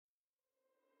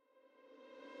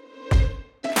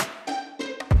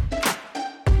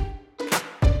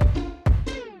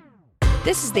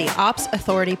This is the Ops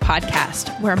Authority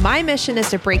Podcast, where my mission is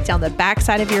to break down the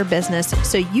backside of your business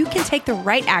so you can take the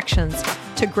right actions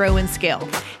to grow and scale.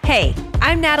 Hey,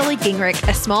 I'm Natalie Gingrich,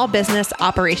 a small business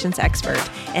operations expert,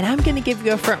 and I'm going to give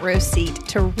you a front row seat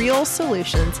to real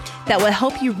solutions that will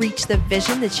help you reach the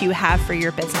vision that you have for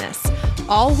your business,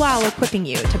 all while equipping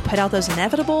you to put out those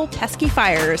inevitable pesky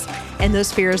fires and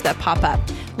those fears that pop up.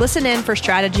 Listen in for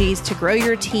strategies to grow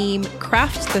your team,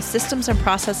 craft the systems and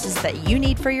processes that you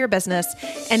need for your business,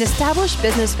 and establish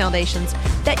business foundations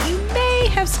that you may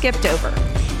have skipped over.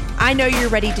 I know you're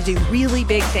ready to do really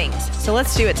big things, so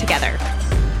let's do it together.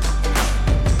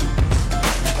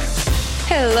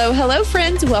 Hello,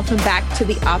 friends. Welcome back to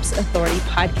the Ops Authority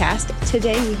Podcast.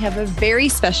 Today, we have a very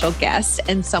special guest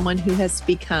and someone who has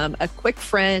become a quick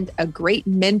friend, a great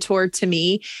mentor to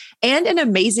me, and an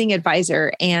amazing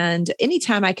advisor. And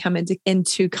anytime I come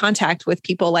into contact with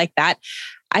people like that,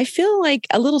 I feel like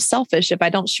a little selfish if I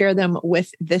don't share them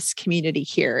with this community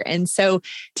here. And so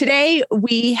today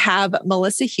we have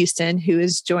Melissa Houston, who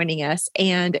is joining us,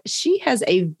 and she has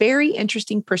a very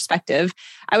interesting perspective.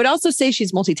 I would also say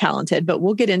she's multi-talented, but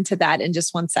we'll get into that in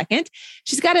just one second.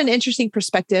 She's got an interesting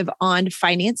perspective on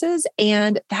finances,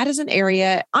 and that is an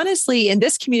area, honestly, in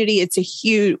this community,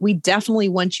 we definitely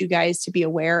want you guys to be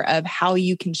aware of how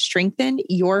you can strengthen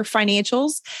your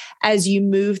financials as you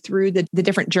move through the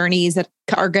different journeys that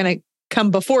are going to come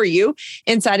before you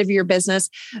inside of your business.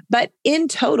 But in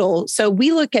total, so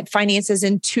we look at finances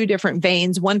in two different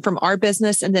veins, one from our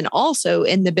business and then also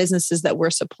in the businesses that we're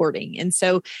supporting. And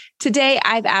so today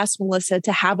I've asked Melissa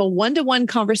to have a one-to-one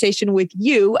conversation with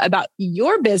you about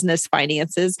your business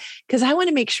finances, because I want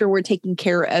to make sure we're taking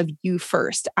care of you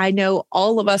first. I know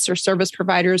all of us are service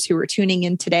providers who are tuning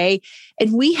in today,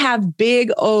 and we have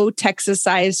big old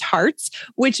Texas-sized hearts,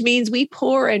 which means we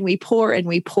pour and we pour and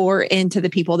we pour into the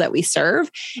people that we serve.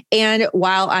 And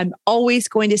while I'm always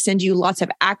going to send you lots of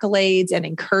accolades and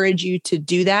encourage you to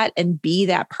do that and be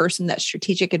that person, that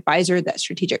strategic advisor, that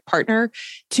strategic partner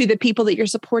to the people that you're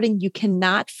supporting, you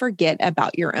cannot forget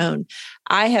about your own.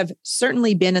 I have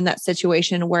certainly been in that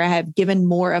situation where I have given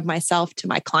more of myself to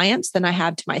my clients than I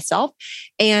have to myself.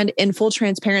 And in full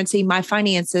transparency, my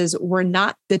finances were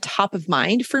not the top of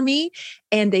mind for me,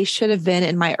 and they should have been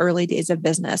in my early days of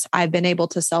business. I've been able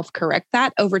to self-correct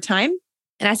that over time.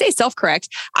 And I say self-correct,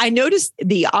 I noticed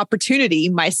the opportunity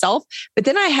myself, but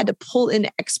then I had to pull in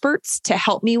experts to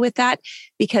help me with that,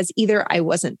 because either I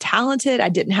wasn't talented, I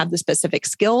didn't have the specific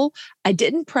skill, I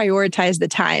didn't prioritize the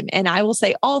time. And I will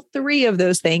say all three of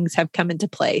those things have come into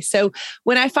play. So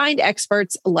when I find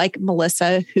experts like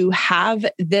Melissa who have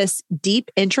this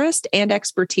deep interest and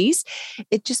expertise,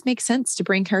 it just makes sense to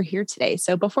bring her here today.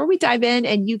 So before we dive in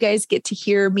and you guys get to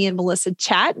hear me and Melissa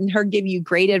chat and her give you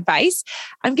great advice,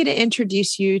 I'm going to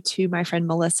introduce you to my friend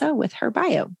Melissa with her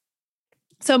bio.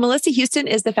 So Melissa Houston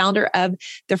is the founder of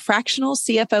the Fractional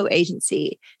CFO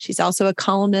Agency. She's also a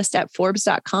columnist at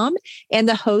Forbes.com and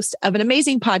the host of an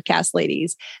amazing podcast,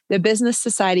 ladies, the Business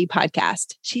Society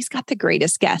podcast. She's got the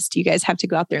greatest guest. You guys have to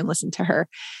go out there and listen to her.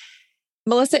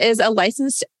 Melissa is a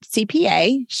licensed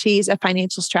CPA. She's a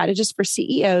financial strategist for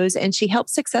CEOs, and she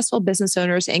helps successful business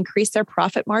owners increase their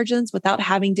profit margins without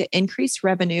having to increase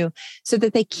revenue so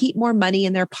that they keep more money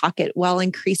in their pocket while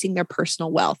increasing their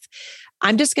personal wealth.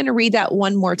 I'm just going to read that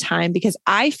one more time, because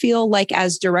I feel like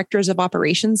as directors of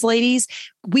operations, ladies,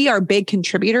 we are big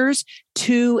contributors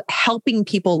to helping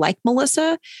people like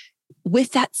Melissa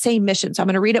with that same mission. So I'm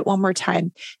going to read it one more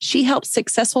time. She helps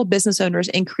successful business owners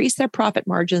increase their profit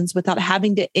margins without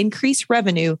having to increase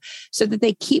revenue so that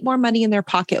they keep more money in their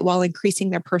pocket while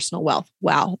increasing their personal wealth.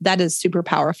 Wow, that is super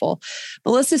powerful.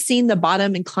 Melissa's seen the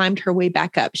bottom and climbed her way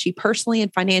back up. She personally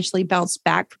and financially bounced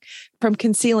back from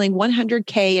concealing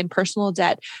 $100K in personal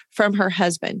debt from her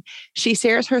husband. She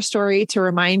shares her story to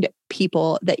remind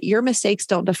people that your mistakes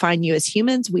don't define you as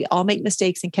humans. We all make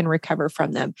mistakes and can recover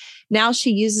from them. Now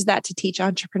she uses that to teach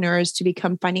entrepreneurs to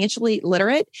become financially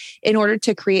literate in order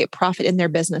to create profit in their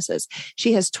businesses.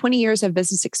 She has 20 years of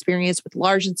business experience with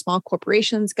large and small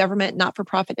corporations, government,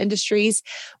 not-for-profit industries,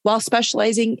 while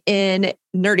specializing in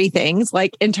nerdy things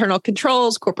like internal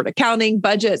controls, corporate accounting,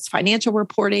 budgets, financial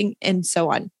reporting, and so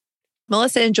on.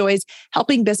 Melissa enjoys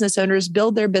helping business owners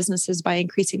build their businesses by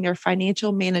increasing their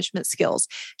financial management skills.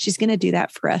 She's going to do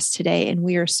that for us today, and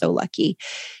we are so lucky.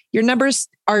 Your numbers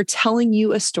are telling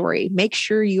you a story. Make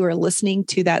sure you are listening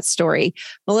to that story.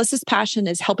 Melissa's passion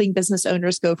is helping business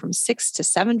owners go from 6 to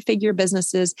 7 figure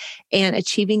businesses and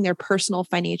achieving their personal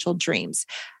financial dreams.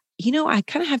 I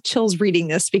kind of have chills reading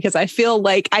this because I feel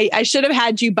like I should have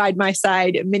had you by my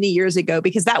side many years ago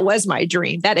because that was my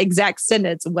dream. That exact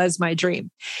sentence was my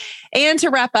dream. And to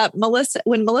wrap up,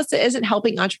 when Melissa isn't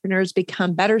helping entrepreneurs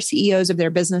become better CEOs of their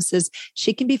businesses,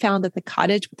 she can be found at the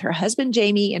cottage with her husband,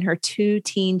 Jamie, and her 2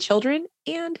 teen children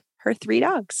and her 3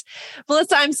 dogs.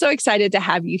 Melissa, I'm so excited to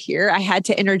have you here. I had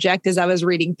to interject as I was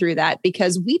reading through that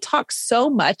because we talk so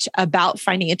much about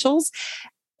financials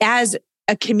as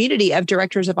a community of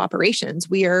directors of operations.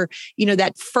 We are,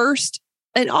 that first,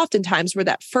 and oftentimes we're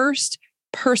that first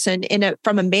person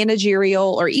from a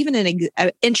managerial or even an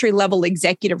entry-level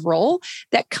executive role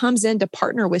that comes in to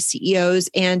partner with CEOs.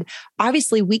 And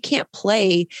obviously we can't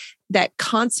play that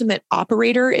consummate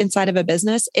operator inside of a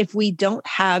business if we don't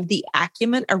have the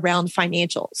acumen around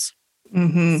financials.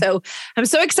 Mm-hmm. So I'm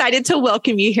so excited to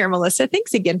welcome you here, Melissa.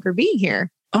 Thanks again for being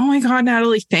here. Oh my God,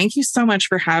 Natalie, thank you so much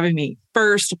for having me.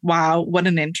 First, wow, what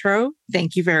an intro.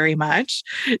 Thank you very much.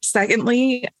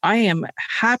 Secondly, I am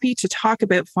happy to talk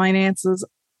about finances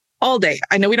all day.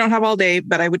 I know we don't have all day,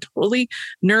 but I would totally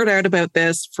nerd out about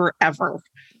this forever.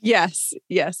 Yes,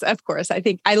 of course. I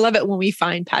think I love it when we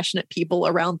find passionate people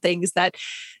around things that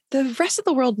the rest of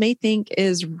the world may think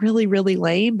is really, really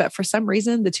lame, but for some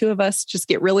reason, the two of us just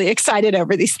get really excited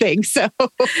over these things. So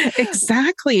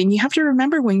exactly. And you have to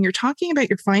remember when you're talking about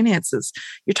your finances,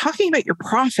 you're talking about your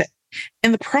profit.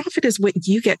 And the profit is what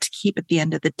you get to keep at the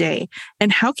end of the day.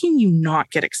 And how can you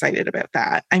not get excited about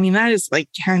that? I mean, that is like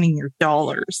counting your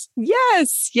dollars.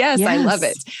 Yes, I love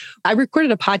it. I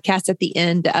recorded a podcast at the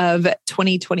end of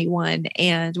 2021.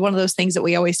 And one of those things that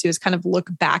we always do is kind of look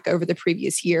back over the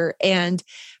previous year. And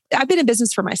I've been in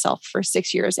business for myself for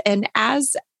 6 years. And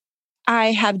as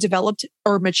I have developed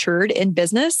or matured in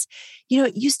business,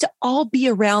 it used to all be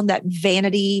around that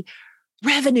vanity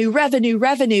revenue.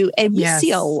 And we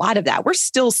see a lot of that. We're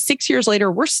still 6 years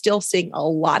later, we're still seeing a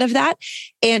lot of that.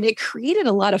 And it created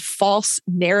a lot of false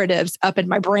narratives up in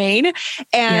my brain.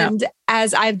 And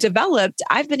as I've developed,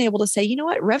 I've been able to say, you know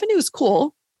what, revenue is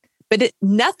cool. But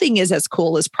nothing is as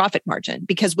cool as profit margin,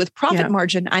 because with profit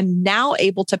margin, I'm now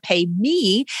able to pay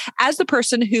me as the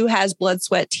person who has blood,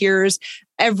 sweat, tears,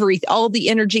 all the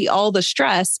energy, all the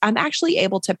stress. I'm actually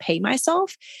able to pay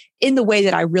myself in the way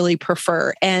that I really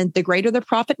prefer. And the greater the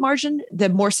profit margin, the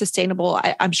more sustainable,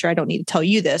 I'm sure I don't need to tell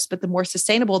you this, but the more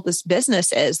sustainable this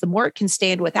business is, the more it can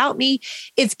stand without me.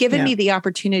 It's given me the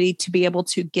opportunity to be able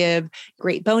to give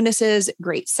great bonuses,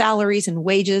 great salaries and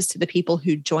wages to the people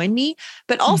who join me,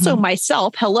 but also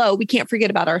myself. Hello, we can't forget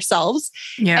about ourselves.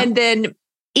 And then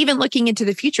even looking into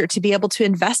the future to be able to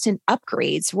invest in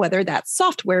upgrades, whether that's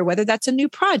software, whether that's a new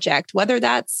project, whether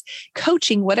that's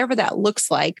coaching, whatever that looks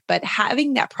like. But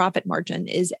having that profit margin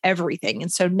is everything.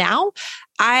 And so now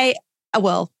I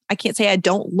can't say I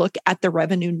don't look at the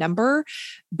revenue number,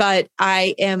 but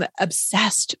I am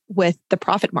obsessed with the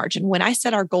profit margin. When I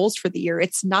set our goals for the year,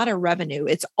 it's not a revenue,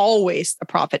 it's always the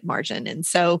profit margin. And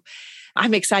so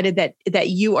I'm excited that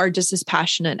you are just as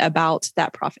passionate about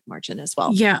that profit margin as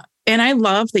well. Yeah. And I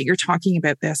love that you're talking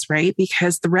about this, right?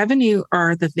 Because the revenue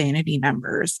are the vanity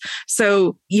numbers.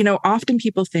 So, often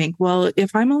people think, well,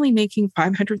 if I'm only making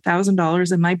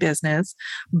 $500,000 in my business,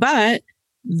 but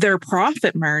their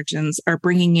profit margins are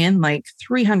bringing in like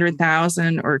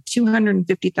 300,000 or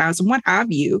 250,000, what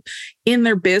have you, in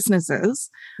their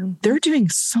businesses, they're doing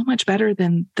so much better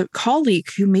than the colleague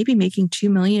who may be making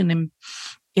 $2 million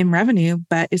in revenue,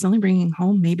 but is only bringing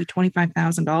home maybe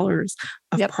 $25,000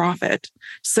 of profit.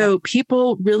 So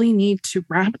people really need to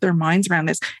wrap their minds around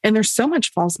this. And there's so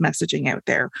much false messaging out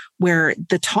there where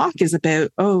the talk is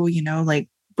about, like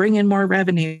bring in more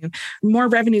revenue. More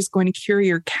revenue is going to cure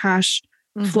your cash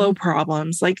flow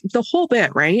problems, like the whole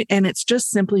bit, right? And it's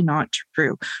just simply not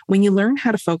true. When you learn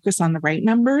how to focus on the right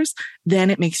numbers, then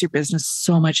it makes your business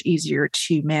so much easier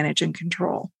to manage and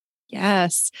control.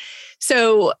 Yes.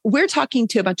 So we're talking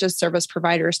to a bunch of service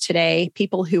providers today,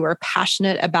 people who are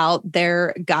passionate about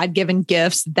their God-given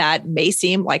gifts that may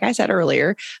seem, like I said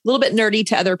earlier, a little bit nerdy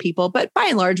to other people, but by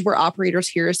and large, we're operators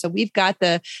here. So we've got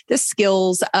the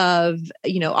skills of,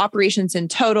 operations in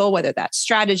total, whether that's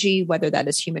strategy, whether that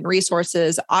is human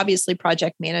resources, obviously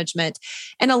project management.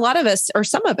 And a lot of us, or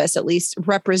some of us at least,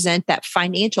 represent that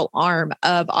financial arm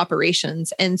of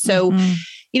operations. And so,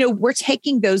 we're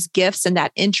taking those gifts and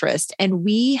that interest, and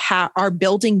we are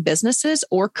building businesses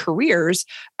or careers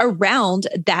around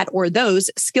that or those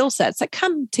skill sets that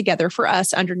come together for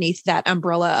us underneath that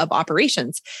umbrella of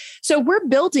operations. So we're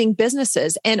building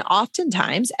businesses. And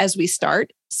oftentimes, as we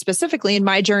start, specifically in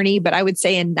my journey, but I would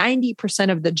say in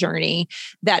 90% of the journey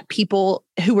that people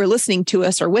who are listening to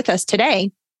us or with us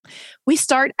today, We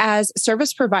start as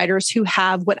service providers who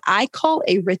have what I call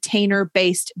a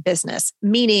retainer-based business,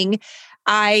 meaning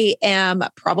I am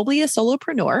probably a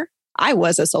solopreneur. I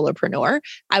was a solopreneur.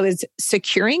 I was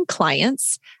securing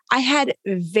clients. I had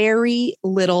very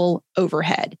little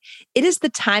overhead. It is the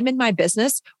time in my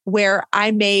business where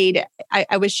I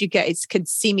wish you guys could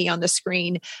see me on the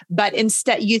screen, but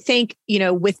instead you think,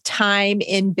 with time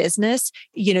in business,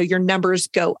 your numbers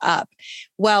go up.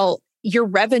 Well, your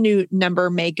revenue number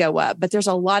may go up, but there's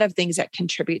a lot of things that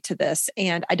contribute to this.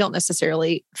 And I don't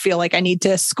necessarily feel like I need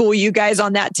to school you guys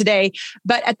on that today.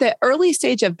 But at the early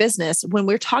stage of business, when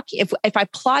we're talking, if I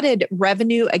plotted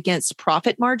revenue against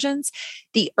profit margins,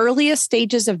 the earliest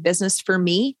stages of business for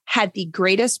me had the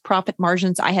greatest profit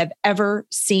margins I have ever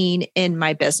seen in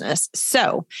my business.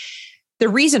 So the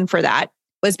reason for that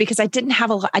was because I didn't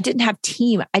have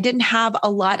team. I didn't have a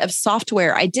lot of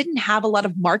software. I didn't have a lot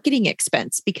of marketing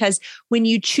expense, because when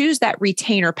you choose that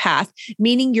retainer path,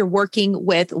 meaning you're working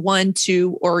with 1,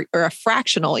 2, or a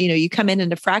fractional, you come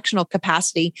in a fractional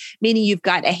capacity, meaning you've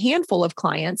got a handful of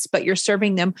clients, but you're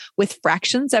serving them with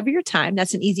fractions of your time.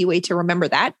 That's an easy way to remember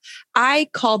that. I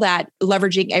call that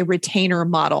leveraging a retainer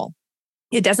model.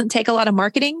 It doesn't take a lot of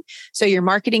marketing. So your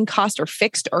marketing costs are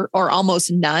fixed or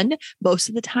almost none. Most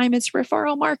of the time it's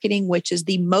referral marketing, which is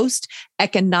the most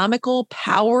economical,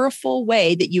 powerful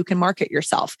way that you can market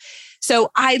yourself.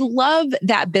 So I love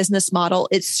that business model.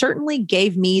 It certainly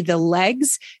gave me the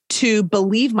legs to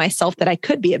believe myself that I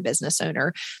could be a business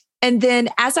owner. And then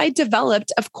as I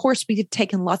developed, of course, we had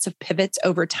taken lots of pivots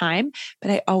over time,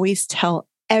 but I always tell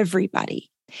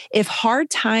everybody, if hard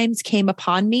times came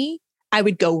upon me, I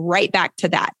would go right back to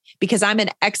that, because I'm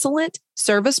an excellent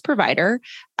service provider.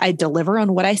 I deliver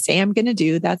on what I say I'm going to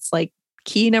do. That's like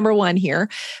key number one here.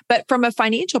 But from a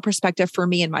financial perspective for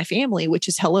me and my family, which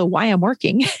is why I'm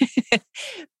working,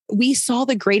 we saw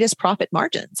the greatest profit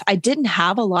margins. I didn't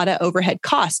have a lot of overhead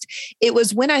cost. It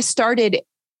was when I started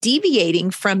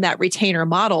deviating from that retainer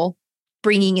model,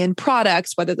 bringing in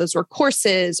products, whether those were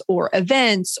courses or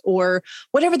events or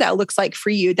whatever that looks like for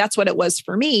you. That's what it was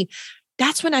for me.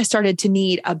 That's when I started to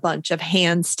need a bunch of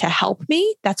hands to help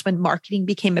me. That's when marketing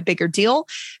became a bigger deal.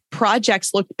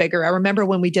 Projects looked bigger. I remember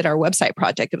when we did our website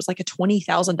project, it was like a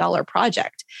 $20,000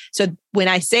 project. So when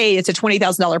I say it's a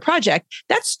 $20,000 project,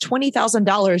 that's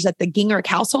 $20,000 that the Gingrich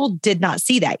household did not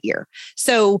see that year.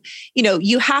 So,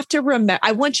 you have to remember,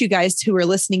 I want you guys who are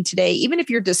listening today, even if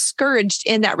you're discouraged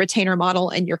in that retainer model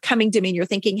and you're coming to me and you're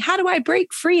thinking, how do I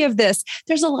break free of this?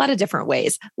 There's a lot of different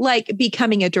ways, like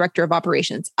becoming a director of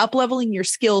operations, up-leveling your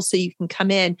skills so you can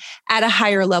come in at a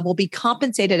higher level, be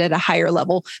compensated at a higher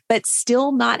level, but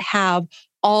still not have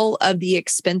all of the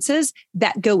expenses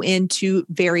that go into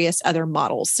various other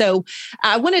models. So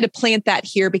I wanted to plant that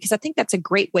here because I think that's a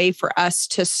great way for us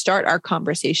to start our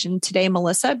conversation today,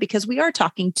 Melissa, because we are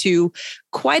talking to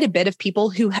quite a bit of people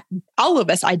who all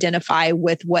of us identify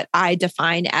with what I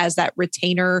define as that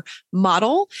retainer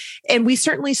model. And we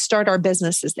certainly start our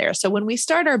businesses there. So when we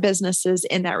start our businesses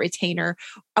in that retainer,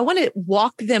 I want to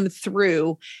walk them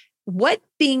through what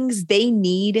things they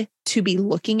need to be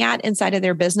looking at inside of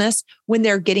their business when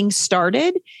they're getting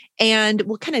started. And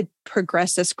we'll kind of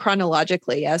progress this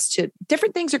chronologically as to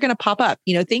different things are going to pop up.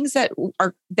 Things that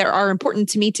are important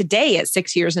to me today at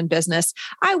 6 years in business,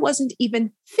 I wasn't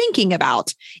even thinking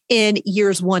about in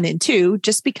years 1 and 2,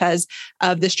 just because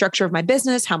of the structure of my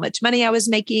business, how much money I was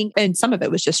making. And some of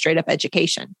it was just straight up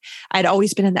education. I'd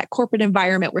always been in that corporate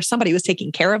environment where somebody was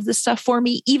taking care of this stuff for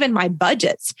me. Even my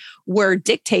budgets were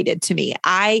dictated to me.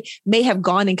 I may have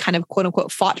gone and kind of quote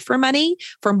unquote fought for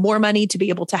more money to be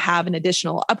able to have an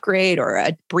additional upgrade or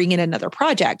bring in another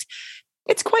project.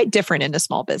 It's quite different in a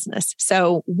small business.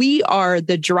 So we are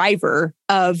the driver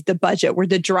of the budget. We're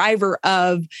the driver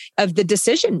of the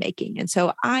decision making. And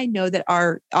so I know that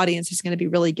our audience is going to be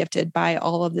really gifted by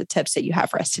all of the tips that you have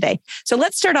for us today. So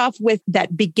let's start off with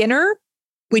that beginner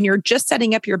when you're just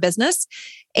setting up your business,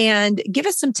 and give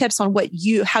us some tips on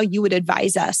how you would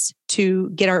advise us to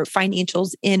get our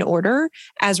financials in order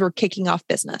as we're kicking off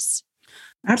business.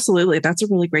 Absolutely. That's a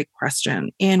really great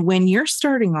question. And when you're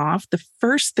starting off, the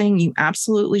first thing you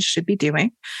absolutely should be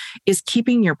doing is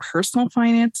keeping your personal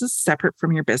finances separate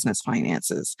from your business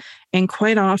finances. And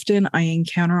quite often I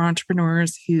encounter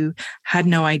entrepreneurs who had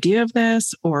no idea of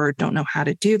this or don't know how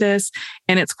to do this.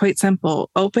 And it's quite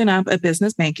simple. Open up a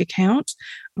business bank account,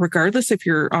 regardless if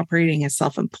you're operating as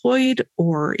self-employed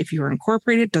or if you're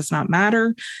incorporated, does not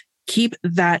matter. Keep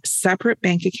that separate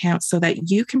bank account so that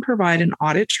you can provide an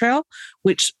audit trail,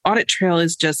 which audit trail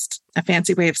is just a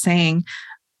fancy way of saying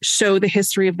show the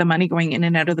history of the money going in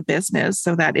and out of the business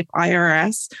so that if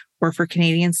IRS or for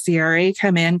Canadian CRA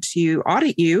come in to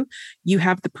audit you, you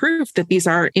have the proof that these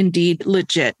are indeed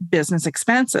legit business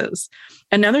expenses.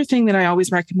 Another thing that I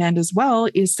always recommend as well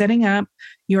is setting up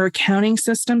your accounting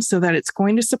system so that it's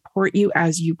going to support you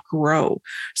as you grow.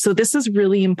 So this is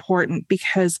really important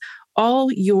because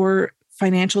all your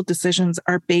financial decisions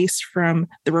are based from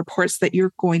the reports that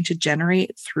you're going to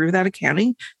generate through that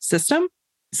accounting system.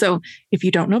 So if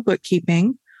you don't know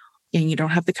bookkeeping and you don't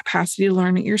have the capacity to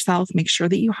learn it yourself, make sure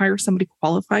that you hire somebody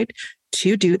qualified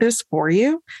to do this for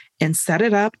you and set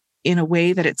it up in a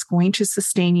way that it's going to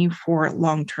sustain you for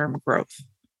long-term growth.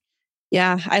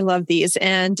 Yeah, I love these.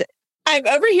 And I'm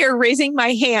over here raising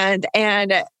my hand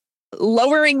and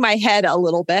lowering my head a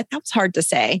little bit. That was hard to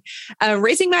say.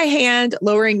 Raising my hand,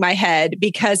 lowering my head,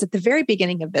 because at the very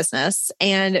beginning of business,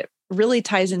 and really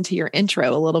ties into your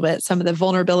intro a little bit, some of the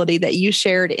vulnerability that you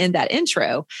shared in that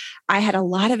intro, I had a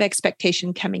lot of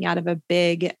expectation coming out of a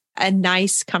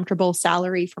nice, comfortable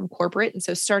salary from corporate. And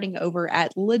so starting over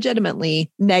at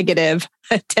legitimately negative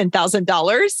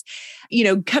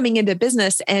 $10,000, coming into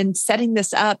business and setting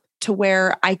this up to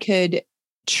where I could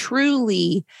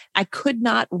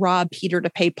not rob Peter to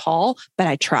pay Paul, but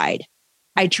I tried.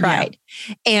 Yeah.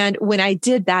 And when I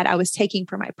did that, I was taking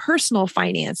from my personal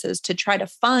finances to try to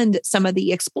fund some of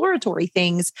the exploratory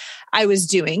things I was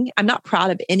doing. I'm not proud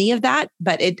of any of that,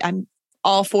 but I'm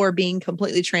all for being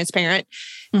completely transparent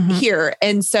here.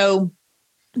 And so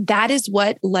that is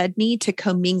what led me to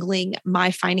commingling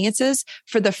my finances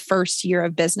for the first year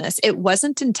of business. It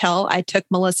wasn't until I took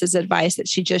Melissa's advice that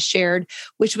she just shared,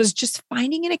 which was just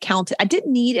finding an accountant. I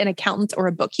didn't need an accountant or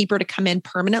a bookkeeper to come in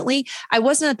permanently. I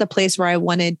wasn't at the place where I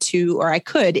wanted to, or I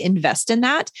could invest in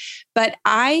that, but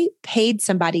I paid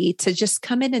somebody to just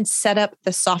come in and set up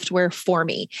the software for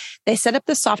me. They set up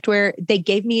the software. They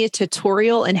gave me a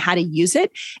tutorial on how to use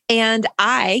it. And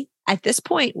at this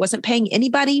point, wasn't paying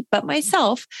anybody but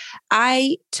myself.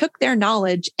 I took their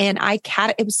knowledge and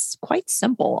it was quite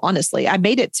simple, honestly. I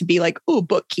made it to be like, oh,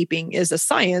 bookkeeping is a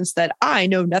science that I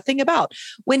know nothing about.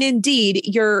 When indeed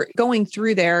you're going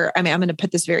through there. I mean, I'm going to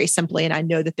put this very simply, and I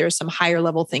know that there's some higher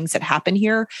level things that happen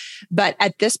here. But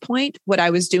at this point, what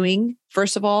I was doing,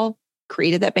 first of all,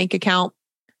 created that bank account.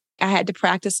 I had to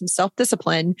practice some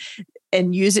self-discipline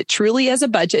and use it truly as a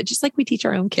budget, just like we teach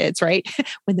our own kids, right?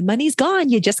 When the money's gone,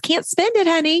 you just can't spend it,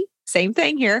 honey. Same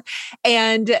thing here.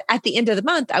 And at the end of the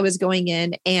month, I was going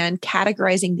in and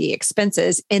categorizing the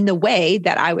expenses in the way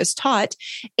that I was taught.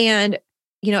 And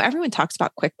everyone talks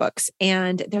about QuickBooks,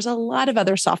 and there's a lot of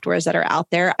other softwares that are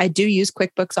out there. I do use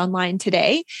QuickBooks Online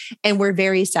today, and we're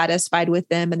very satisfied with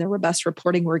them and the robust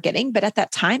reporting we're getting. But at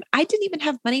that time, I didn't even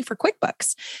have money for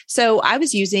QuickBooks. So I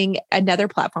was using another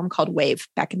platform called Wave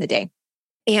back in the day.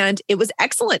 And it was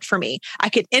excellent for me. I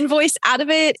could invoice out of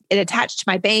it. It attached to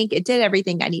my bank. It did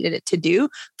everything I needed it to do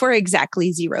for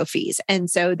exactly zero fees. And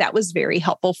so that was very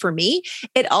helpful for me.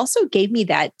 It also gave me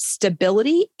that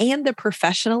stability and the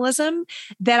professionalism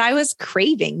that I was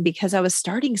craving because I was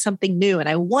starting something new and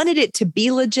I wanted it to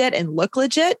be legit and look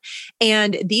legit.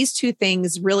 And these two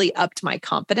things really upped my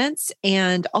confidence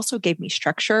and also gave me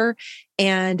structure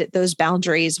and those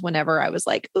boundaries whenever I was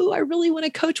like, oh, I really want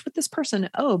to coach with this person.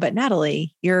 Oh, but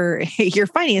Natalie, your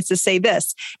finances say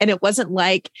this. And it wasn't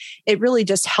like, it really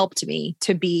just helped me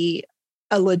to be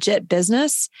a legit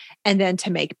business and then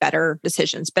to make better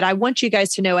decisions. But I want you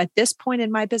guys to know at this point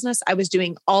in my business, I was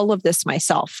doing all of this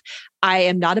myself. I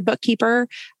am not a bookkeeper.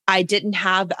 I didn't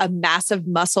have a massive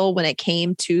muscle when it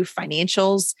came to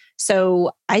financials.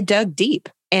 So I dug deep.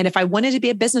 And if I wanted to be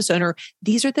a business owner,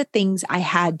 these are the things I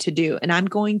had to do. And I'm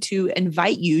going to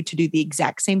invite you to do the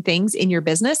exact same things in your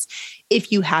business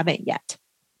if you haven't yet.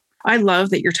 I love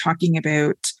that you're talking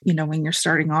about, when you're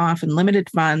starting off and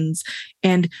limited funds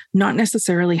and not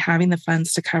necessarily having the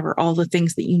funds to cover all the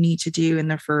things that you need to do in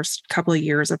the first couple of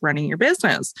years of running your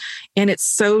business. And it's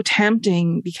so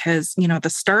tempting because, the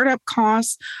startup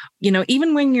costs,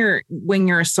 even when you're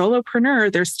a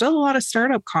solopreneur, there's still a lot of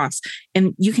startup costs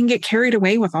and you can get carried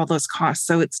away with all those costs.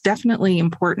 So it's definitely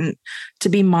important to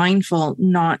be mindful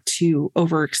not to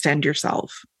overextend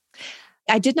yourself.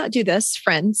 I did not do this,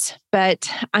 friends,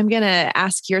 but I'm going to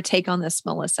ask your take on this,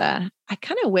 Melissa. I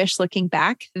kind of wish looking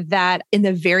back that in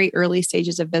the very early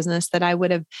stages of business that I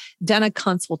would have done a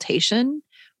consultation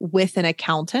with an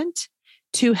accountant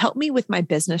to help me with my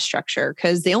business structure.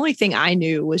 Because the only thing I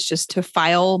knew was just to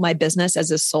file my business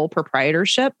as a sole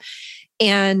proprietorship.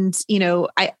 And,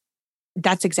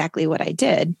 that's exactly what I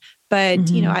did.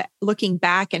 But, looking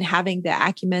back and having the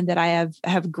acumen that I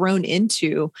have grown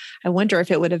into, I wonder if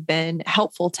it would have been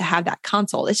helpful to have that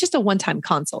consult. It's just a one-time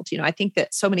consult. I think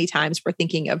that so many times we're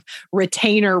thinking of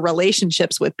retainer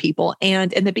relationships with people.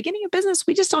 And in the beginning of business,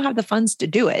 we just don't have the funds to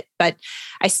do it. But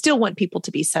I still want people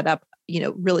to be set up,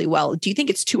 really well. Do you think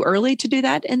it's too early to do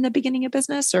that in the beginning of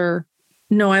business or?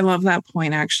 No, I love that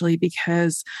point actually,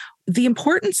 because the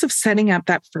importance of setting up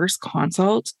that first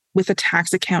consult with a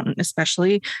tax accountant,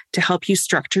 especially to help you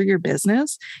structure your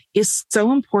business, is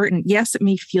so important. Yes, it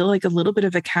may feel like a little bit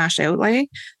of a cash outlay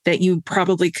that you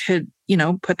probably could,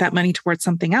 put that money towards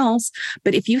something else.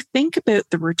 But if you think about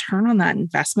the return on that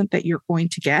investment that you're going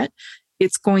to get,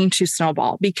 it's going to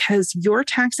snowball because your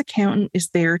tax accountant is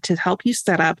there to help you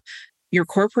set up your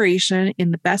corporation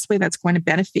in the best way that's going to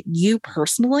benefit you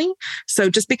personally. So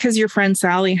just because your friend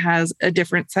Sally has a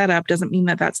different setup doesn't mean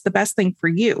that that's the best thing for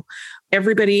you.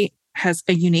 Everybody has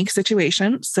a unique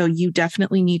situation. So you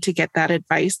definitely need to get that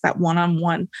advice, that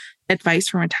one-on-one advice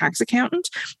from a tax accountant.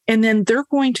 And then they're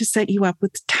going to set you up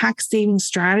with tax saving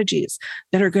strategies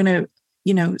that are going to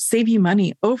save you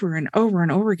money over and over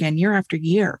and over again, year after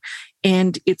year.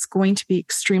 And it's going to be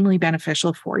extremely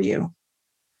beneficial for you.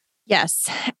 Yes.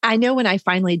 I know when I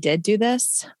finally did do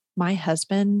this, my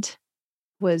husband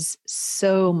was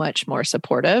so much more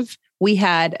supportive. We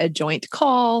had a joint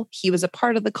call. He was a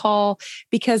part of the call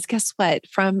because guess what?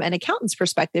 From an accountant's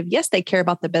perspective, yes, they care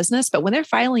about the business, but when they're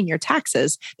filing your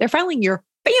taxes, they're filing your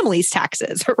family's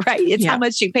taxes, right? It's how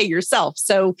much you pay yourself.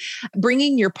 So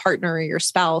bringing your partner or your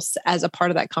spouse as a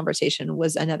part of that conversation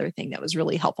was another thing that was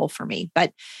really helpful for me.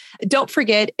 But don't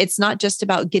forget, it's not just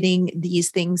about getting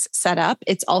these things set up.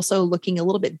 It's also looking a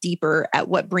little bit deeper at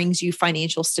what brings you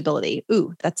financial stability.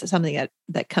 Ooh, that's something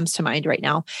that comes to mind right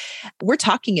now. We're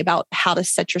talking about how to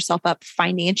set yourself up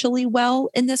financially well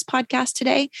in this podcast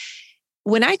today.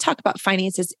 When I talk about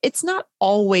finances, it's not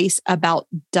always about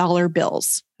dollar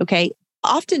bills, okay?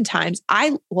 Oftentimes,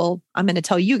 I'm going to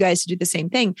tell you guys to do the same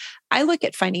thing. I look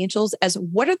at financials as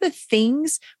what are the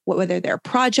things, whether they're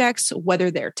projects, whether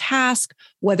they're tasks,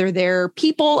 whether they're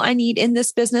people I need in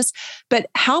this business, but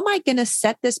how am I going to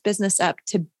set this business up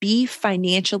to be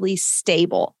financially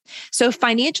stable? So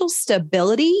financial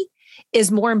stability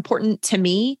is more important to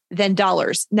me than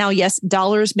dollars. Now, yes,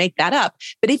 dollars make that up.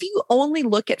 But if you only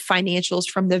look at financials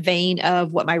from the vein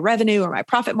of what my revenue or my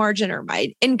profit margin or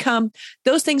my income,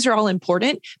 those things are all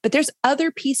important. But there's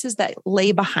other pieces that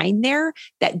lay behind there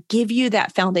that give you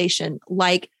that foundation,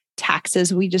 like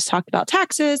taxes. We just talked about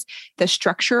taxes, the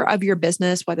structure of your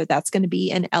business, whether that's going to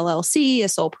be an LLC, a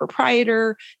sole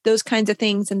proprietor, those kinds of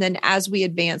things. And then as we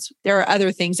advance, there are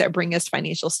other things that bring us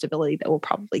financial stability that we'll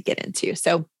probably get into.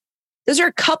 So those are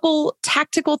a couple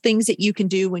tactical things that you can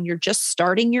do when you're just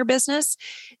starting your business.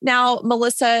 Now,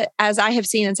 Melissa, as I have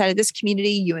seen inside of this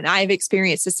community, you and I have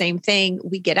experienced the same thing.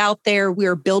 We get out there,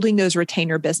 we're building those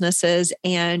retainer businesses,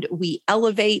 and we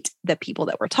elevate the people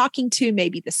that we're talking to.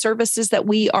 Maybe the services that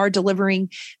we are delivering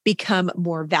become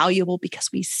more valuable because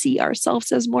we see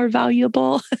ourselves as more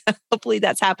valuable. Hopefully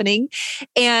that's happening.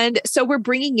 And so we're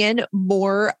bringing in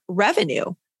more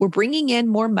revenue. We're bringing in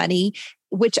more money,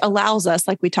 which allows us,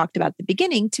 like we talked about at the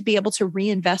beginning, to be able to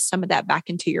reinvest some of that back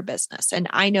into your business. And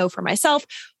I know for myself,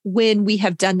 when we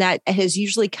have done that, it has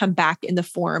usually come back in the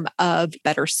form of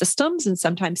better systems. And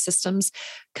sometimes systems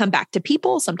come back to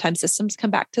people. Sometimes systems come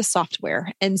back to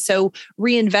software. And so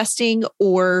reinvesting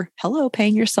or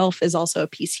paying yourself is also a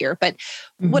piece here. But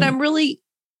what I'm really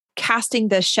casting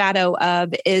the shadow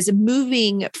of is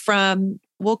moving from,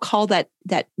 we'll call that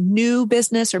new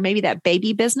business or maybe that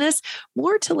baby business,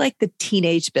 more to like the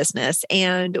teenage business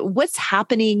and what's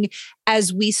happening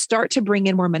as we start to bring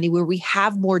in more money where we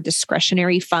have more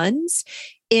discretionary funds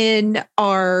in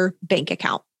our bank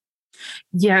account.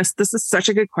 Yes, this is such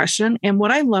a good question. And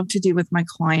what I love to do with my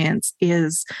clients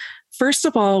is, first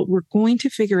of all, we're going to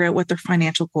figure out what their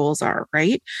financial goals are,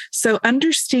 right? So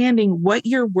understanding what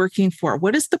you're working for,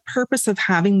 what is the purpose of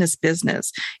having this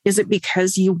business? Is it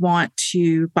because you want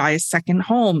to buy a second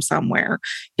home somewhere?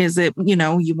 Is it,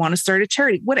 you want to start a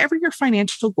charity? Whatever your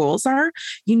financial goals are,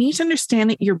 you need to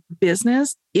understand that your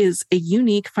business is a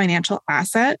unique financial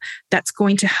asset that's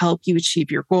going to help you achieve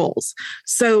your goals.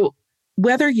 So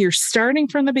whether you're starting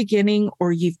from the beginning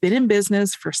or you've been in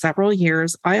business for several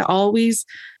years, I always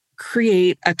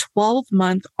create a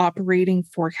 12-month operating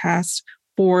forecast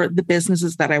for the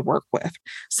businesses that I work with.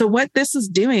 So what this is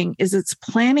doing is it's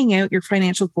planning out your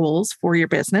financial goals for your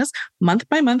business month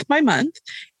by month by month.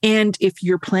 And if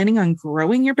you're planning on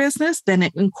growing your business, then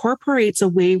it incorporates a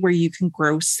way where you can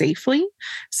grow safely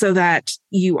so that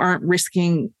you aren't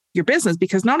risking your business,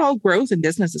 because not all growth in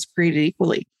business is created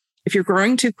equally. If you're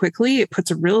growing too quickly, it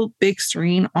puts a real big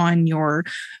strain on your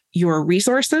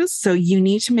resources. So you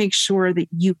need to make sure that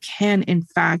you can, in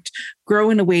fact, grow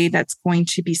in a way that's going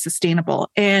to be sustainable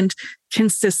and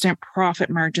consistent profit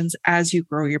margins as you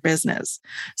grow your business.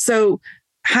 So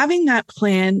having that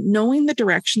plan, knowing the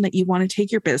direction that you want to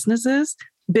take your business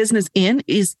in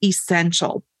is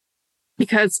essential,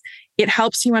 because it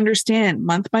helps you understand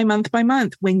month by month by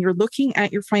month. When you're looking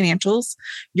at your financials,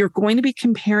 you're going to be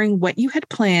comparing what you had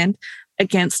planned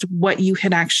against what you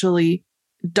had actually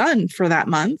done for that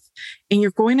month. And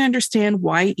you're going to understand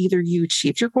why either you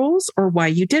achieved your goals or why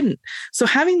you didn't. So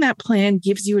having that plan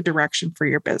gives you a direction for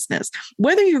your business.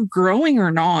 Whether you're growing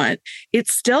or not, it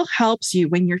still helps you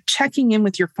when you're checking in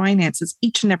with your finances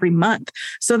each and every month,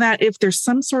 so that if there's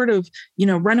some sort of,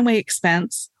 runaway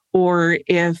expense, or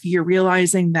if you're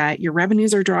realizing that your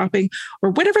revenues are dropping or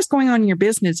whatever's going on in your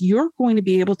business, you're going to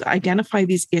be able to identify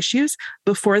these issues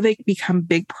before they become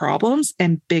big problems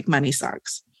and big money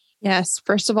sucks. Yes.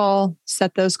 First of all,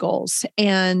 set those goals.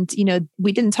 And,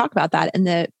 we didn't talk about that in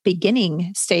the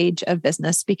beginning stage of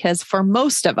business, because for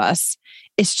most of us,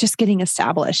 it's just getting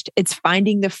established. It's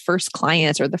finding the first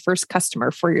client or the first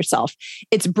customer for yourself.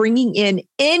 It's bringing in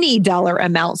any dollar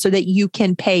amount so that you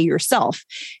can pay yourself.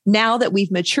 Now that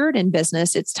we've matured in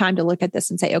business, it's time to look at this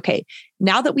and say, okay,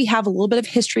 now that we have a little bit of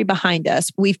history behind us,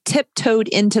 we've tiptoed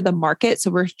into the market. So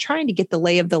we're trying to get the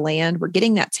lay of the land. We're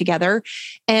getting that together.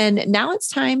 And now it's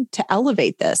time to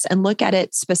elevate this and look at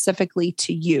it specifically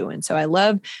to you. And so I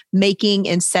love making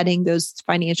and setting those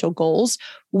financial goals.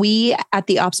 We at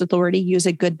the Ops Authority use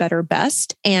a good, better,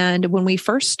 best. And when we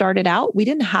first started out, we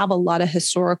didn't have a lot of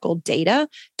historical data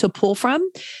to pull from.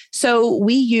 So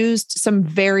we used some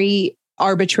very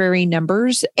arbitrary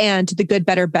numbers, and the good,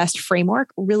 better, best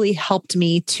framework really helped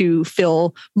me to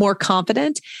feel more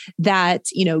confident that,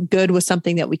 good was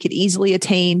something that we could easily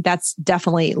attain. That's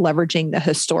definitely leveraging the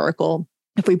historical.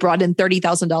 If we brought in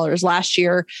 $30,000 last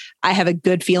year, I have a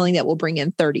good feeling that we'll bring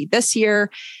in 30 this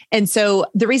year. And so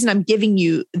the reason I'm giving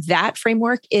you that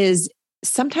framework is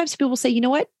sometimes people say, you know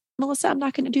what, Melissa, I'm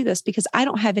not going to do this because I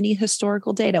don't have any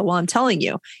historical data. Well, I'm telling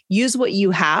you, use what you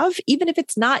have, even if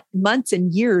it's not months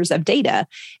and years of data.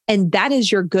 And that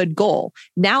is your good goal.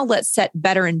 Now let's set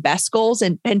better and best goals.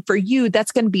 And for you,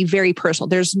 that's going to be very personal.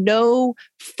 There's no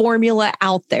formula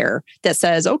out there that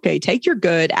says, okay, take your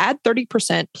good, add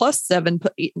 30% plus 7.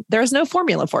 There's no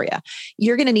formula for you.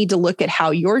 You're going to need to look at how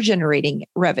you're generating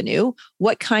revenue,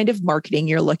 what kind of marketing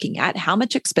you're looking at, how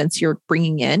much expense you're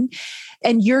bringing in.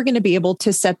 And you're going to be able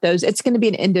to set those. It's going to be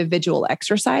an individual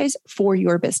exercise for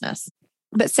your business.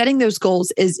 But setting those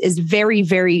goals is very,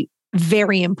 very,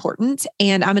 very important.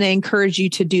 And I'm going to encourage you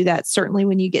to do that, certainly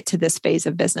when you get to this phase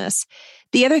of business.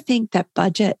 The other thing, that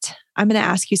budget, I'm going to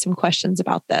ask you some questions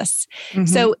about this. Mm-hmm.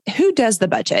 So who does the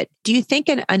budget? Do you think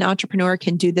an entrepreneur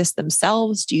can do this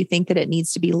themselves? Do you think that it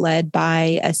needs to be led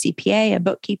by a CPA, a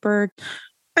bookkeeper?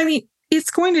 I mean, it's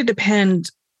going to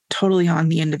depend totally on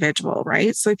the individual,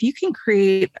 right? So if you can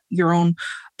create your own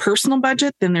personal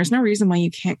budget, then there's no reason why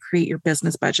you can't create your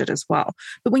business budget as well.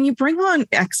 But when you bring on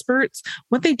experts,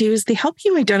 what they do is they help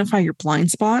you identify your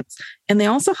blind spots, and they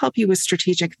also help you with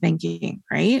strategic thinking,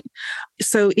 right?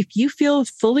 So if you feel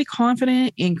fully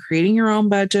confident in creating your own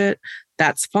budget,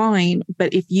 that's fine.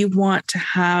 But if you want to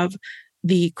have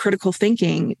the critical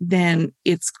thinking, then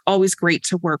it's always great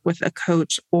to work with a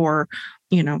coach or,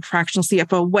 fractional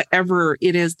CFO, whatever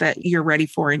it is that you're ready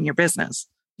for in your business.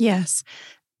 Yes.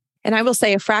 And I will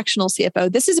say, a fractional CFO,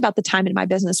 this is about the time in my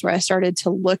business where I started to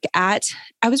look at,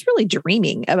 I was really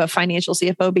dreaming of a financial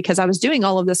CFO because I was doing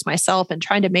all of this myself and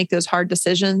trying to make those hard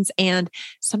decisions. And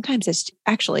sometimes it's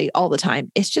actually all the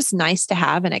time, it's just nice to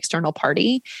have an external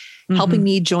party helping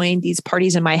me join these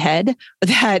parties in my head,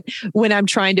 that when I'm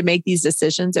trying to make these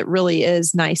decisions, it really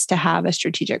is nice to have a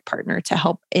strategic partner to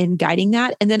help in guiding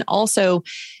that. And then also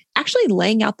actually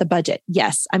laying out the budget.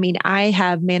 Yes. I mean, I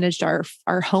have managed our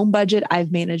home budget.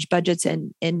 I've managed budgets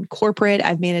in corporate.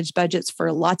 I've managed budgets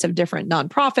for lots of different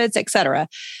nonprofits, et cetera.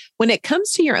 When it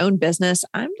comes to your own business,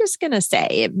 I'm just going to say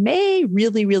it may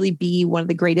really, really be one of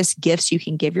the greatest gifts you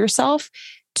can give yourself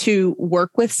to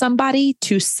work with somebody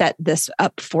to set this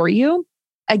up for you.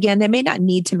 Again, they may not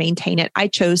need to maintain it. I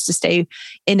chose to stay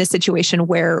in a situation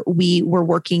where we were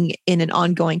working in an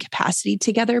ongoing capacity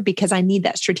together because I need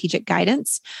that strategic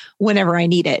guidance whenever I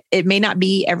need it. It may not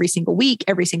be every single week,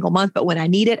 every single month, but when I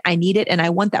need it, I need it. And I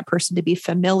want that person to be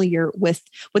familiar with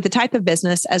the type of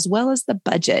business as well as the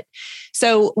budget.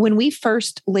 So when we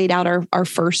first laid out our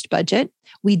first budget,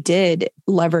 we did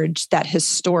leverage that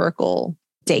historical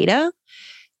data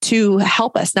to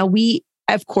help us. Now,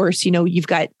 of course,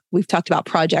 we've talked about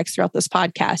projects throughout this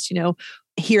podcast.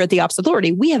 here at the Ops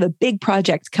Authority, we have a big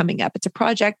project coming up. It's a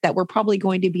project that we're probably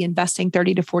going to be investing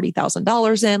 $30,000 to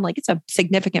 $40,000 in. Like, it's a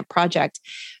significant project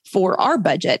for our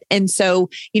budget. And so,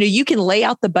 you can lay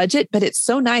out the budget, but it's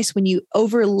so nice when you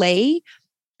overlay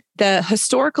the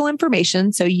historical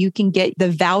information so you can get the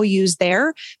values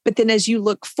there. But then as you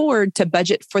look forward to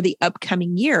budget for the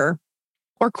upcoming year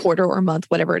or quarter or month,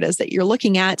 whatever it is that you're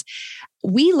looking at,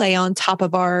 we lay on top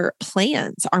of our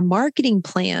plans, our marketing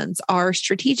plans, our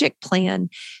strategic plan.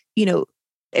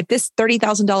 If this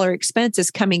 $30,000 expense is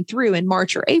coming through in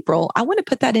March or April, I want to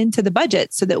put that into the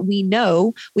budget so that we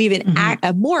know we have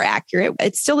a more accurate,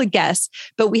 it's still a guess,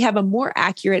 but we have a more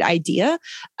accurate idea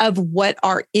of what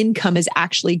our income is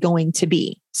actually going to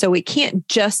be. So it can't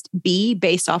just be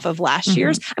based off of last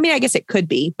year's. I mean, I guess it could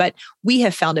be, but we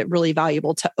have found it really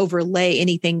valuable to overlay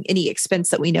any expense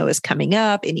that we know is coming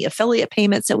up, any affiliate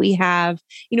payments that we have,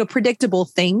 predictable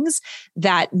things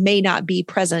that may not be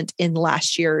present in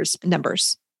last year's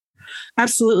numbers.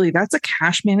 Absolutely. That's a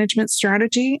cash management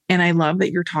strategy. And I love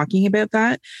that you're talking about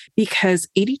that, because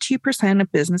 82%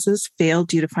 of businesses fail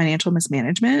due to financial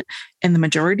mismanagement. And the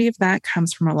majority of that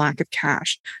comes from a lack of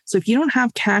cash. So if you don't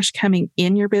have cash coming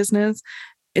in your business,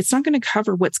 it's not going to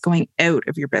cover what's going out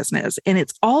of your business. And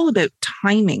it's all about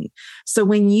timing. So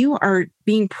when you are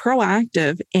being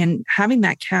proactive and having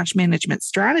that cash management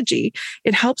strategy,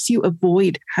 it helps you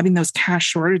avoid having those cash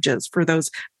shortages for those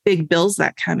big bills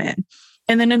that come in.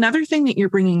 And then another thing that you're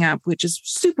bringing up, which is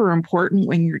super important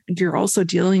when you're also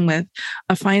dealing with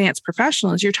a finance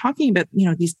professional, is you're talking about,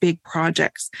 these big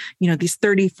projects, these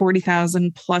 30,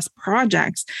 40,000 plus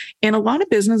projects. And a lot of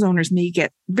business owners may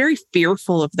get very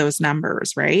fearful of those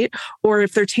numbers, right? Or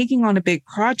if they're taking on a big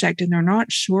project and they're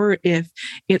not sure if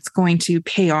it's going to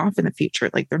pay off in the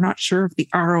future, like they're not sure of the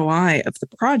ROI of the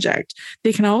project,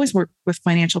 they can always work with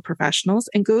financial professionals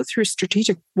and go through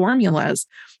strategic formulas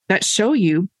that show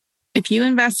you, if you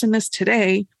invest in this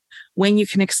today, when you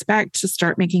can expect to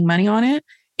start making money on it,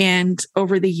 and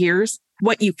over the years,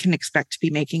 what you can expect to be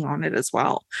making on it as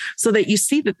well. So that you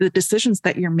see that the decisions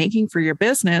that you're making for your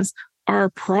business are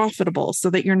profitable, so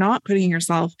that you're not putting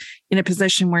yourself in a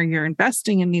position where you're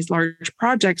investing in these large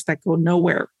projects that go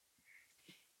nowhere.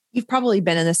 You've probably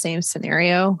been in the same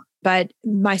scenario, but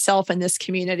myself and this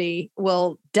community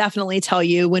will definitely tell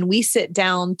you when we sit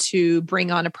down to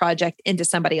bring on a project into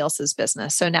somebody else's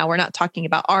business. So now we're not talking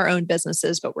about our own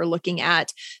businesses, but we're looking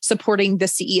at supporting the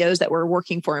CEOs that we're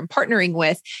working for and partnering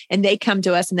with. And they come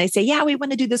to us and they say, yeah, we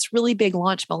want to do this really big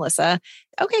launch, Melissa.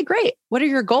 Okay, great. What are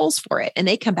your goals for it? And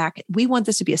they come back, we want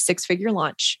this to be a 6-figure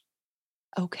launch.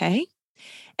 Okay.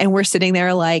 And we're sitting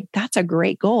there like, that's a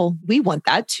great goal. We want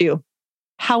that too.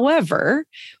 However,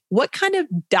 what kind of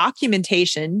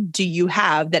documentation do you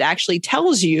have that actually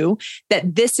tells you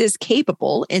that this is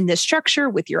capable in this structure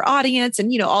with your audience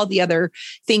and, all the other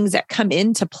things that come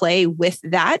into play with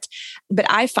that? But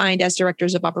I find as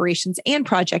directors of operations and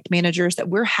project managers that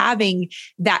we're having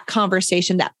that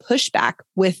conversation, that pushback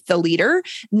with the leader,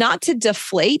 not to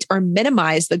deflate or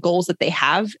minimize the goals that they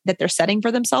have, that they're setting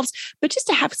for themselves, but just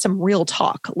to have some real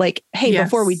talk like, hey,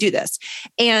 before we do this.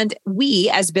 And we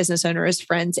as business owners,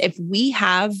 friends, if we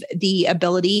have the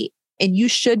ability, and you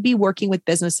should be working with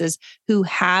businesses who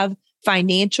have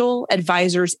financial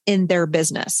advisors in their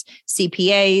business,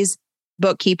 CPAs,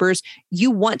 bookkeepers, you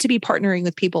want to be partnering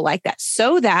with people like that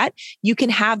so that you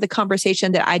can have the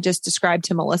conversation that I just described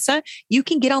to Melissa. You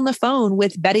can get on the phone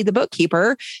with Betty, the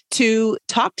bookkeeper, to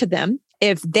talk to them.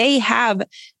 If they have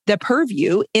the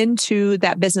purview into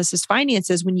that business's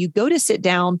finances, when you go to sit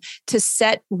down to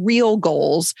set real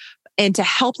goals and to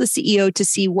help the CEO to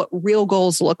see what real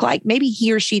goals look like. Maybe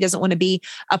he or she doesn't want to be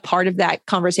a part of that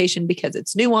conversation because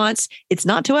it's nuanced. It's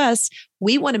not to us.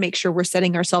 We want to make sure we're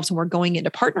setting ourselves and we're going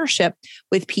into partnership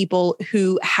with people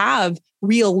who have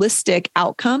realistic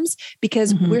outcomes,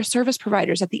 because we're service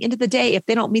providers. At the end of the day, if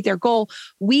they don't meet their goal,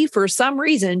 we, for some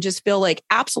reason, just feel like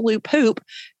absolute poop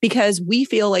because we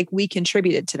feel like we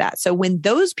contributed to that. So when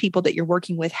those people that you're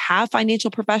working with have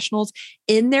financial professionals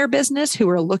in their business who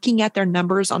are looking at their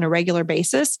numbers on a regular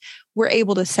basis, we're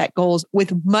able to set goals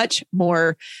with much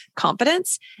more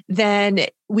confidence than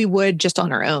we would just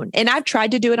on our own. And I've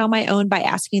tried to do it on my own by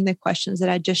asking the questions that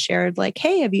I just shared, like,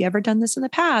 hey, have you ever done this in the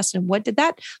past? And what did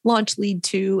that launch lead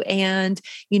to? And,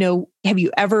 have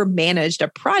you ever managed a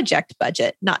project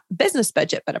budget, not business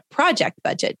budget, but a project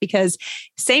budget? Because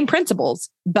same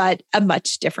principles, but a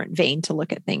much different vein to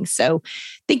look at things. So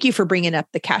thank you for bringing up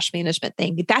the cash management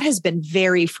thing. That has been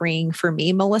very freeing for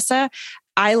me, Melissa.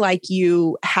 I, like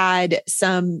you, had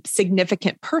some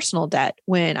significant personal debt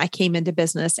when I came into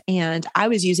business, and I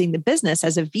was using the business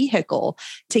as a vehicle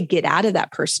to get out of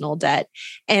that personal debt.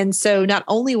 And so not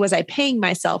only was I paying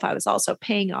myself, I was also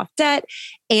paying off debt.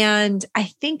 And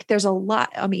I think there's a lot,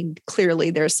 I mean, clearly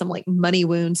there's some like money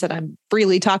wounds that I'm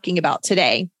freely talking about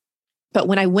today. But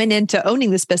when I went into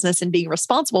owning this business and being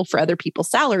responsible for other people's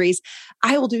salaries,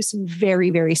 I will do some very,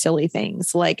 very silly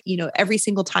things. Like, every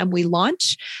single time we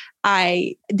launch,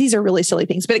 these are really silly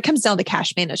things, but it comes down to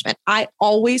cash management. I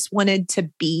always wanted to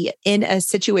be in a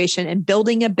situation and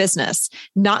building a business,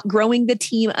 not growing the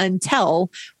team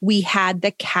until we had the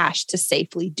cash to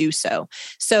safely do so.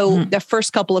 So the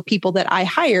first couple of people that I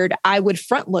hired, I would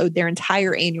front load their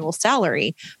entire annual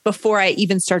salary before I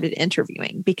even started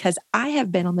interviewing, because I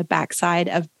have been on the backside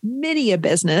of many a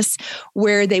business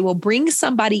where they will bring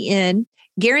somebody in,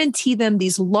 guarantee them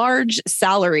these large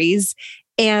salaries,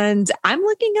 and I'm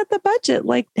looking at the budget,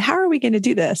 like, how are we going to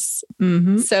do this?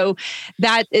 So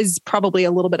that is probably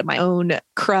a little bit of my own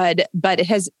crud, but it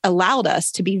has allowed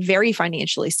us to be very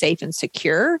financially safe and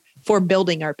secure for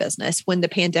building our business. When the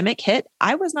pandemic hit,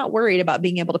 I was not worried about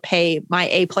being able to pay my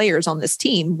A players on this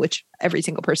team, which every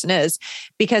single person is,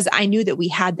 because I knew that we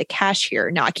had the cash here.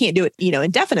 Now, I can't do it,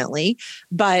 indefinitely,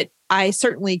 but I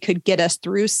certainly could get us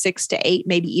through 6 to 8,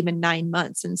 maybe even 9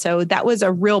 months. And so that was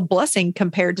a real blessing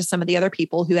compared to some of the other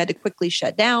people who had to quickly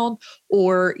shut down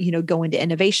or, go into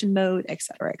innovation mode, et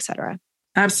cetera, et cetera.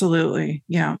 Absolutely.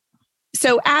 Yeah.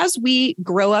 So as we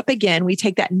grow up again, we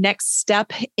take that next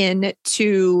step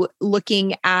into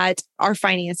looking at our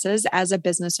finances as a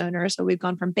business owner. So we've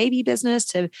gone from baby business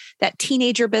to that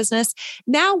teenager business.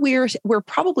 Now we're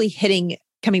probably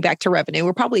coming back to revenue,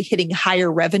 we're probably hitting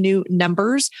higher revenue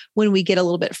numbers when we get a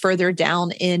little bit further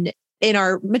down in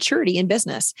our maturity in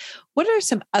business. What are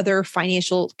some other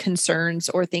financial concerns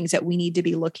or things that we need to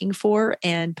be looking for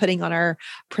and putting on our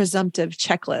presumptive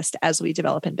checklist as we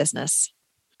develop in business?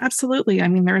 Absolutely. I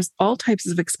mean, there's all types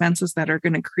of expenses that are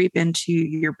going to creep into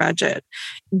your budget.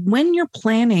 When you're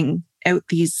planning out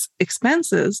these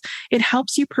expenses, it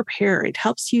helps you prepare. It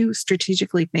helps you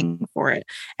strategically think for it.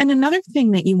 And another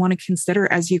thing that you want to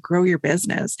consider as you grow your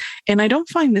business, and I don't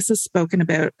find this is spoken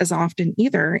about as often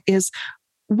either, is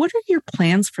what are your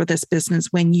plans for this business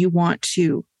when you want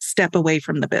to step away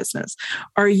from the business?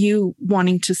 Are you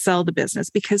wanting to sell the business?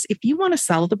 Because if you want to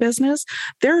sell the business,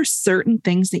 there are certain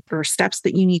things or steps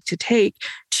that you need to take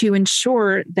to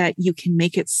ensure that you can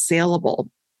make it saleable.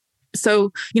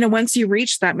 So, once you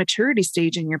reach that maturity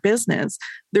stage in your business,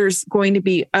 there's going to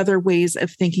be other ways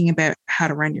of thinking about how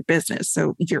to run your business.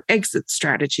 So your exit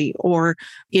strategy, or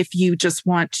if you just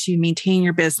want to maintain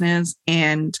your business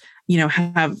and,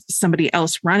 have somebody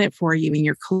else run it for you and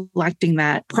you're collecting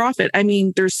that profit. I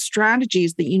mean, there's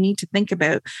strategies that you need to think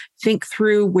about, think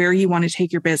through where you want to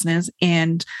take your business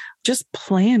and just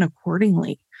plan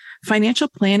accordingly. Financial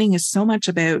planning is so much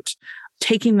about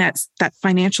taking that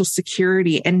financial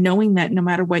security and knowing that no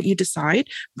matter what you decide,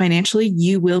 financially,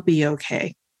 you will be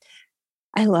okay.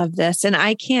 I love this. And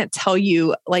I can't tell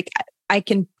you, like, I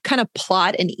can kind of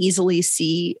plot and easily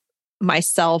see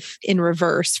myself in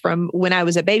reverse from when I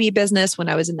was a baby business, when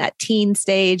I was in that teen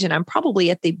stage, and I'm probably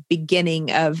at the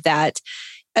beginning of that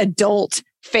adult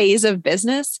phase of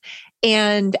business,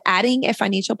 and adding a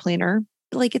financial planner.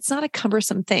 Like, it's not a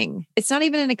cumbersome thing. It's not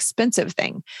even an expensive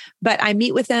thing, but I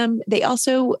meet with them. They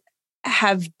also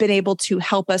have been able to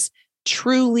help us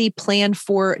truly plan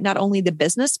for not only the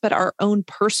business, but our own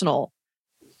personal.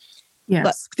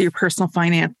 Yes, your personal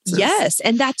finances. Yes.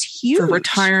 And that's huge. For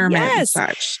retirement and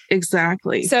such.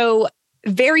 Exactly. So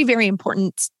very, very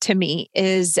important to me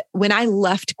is when I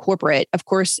left corporate, of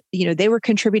course, they were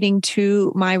contributing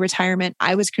to my retirement.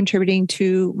 I was contributing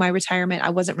to my retirement. I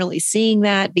wasn't really seeing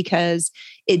that because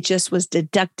it just was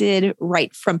deducted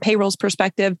right from payroll's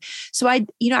perspective. So I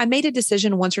made a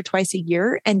decision once or twice a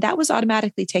year, and that was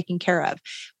automatically taken care of.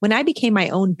 When I became my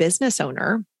own business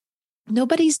owner,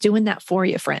 nobody's doing that for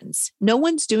you, friends. No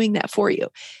one's doing that for you.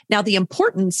 Now, the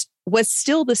importance was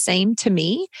still the same to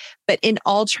me, but in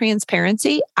all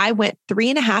transparency, I went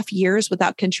 3.5 years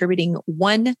without contributing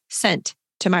 1 cent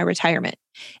to my retirement.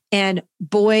 And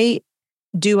boy,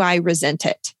 do I resent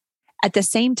it. At the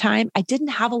same time, I didn't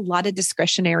have a lot of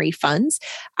discretionary funds.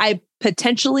 I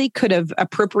potentially could have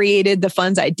appropriated the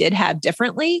funds I did have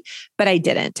differently, but I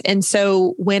didn't. And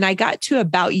so when I got to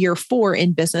about year 4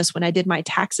 in business, when I did my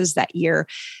taxes that year,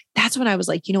 that's when I was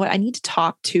like, you know what? I need to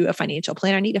talk to a financial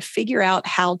planner. I need to figure out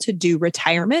how to do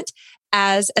retirement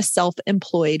as a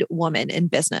self-employed woman in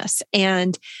business.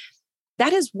 And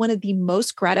that is one of the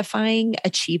most gratifying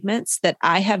achievements that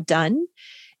I have done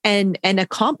and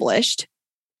accomplished,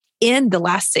 in the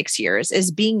last 6 years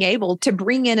is being able to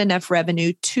bring in enough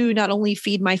revenue to not only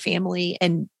feed my family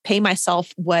and pay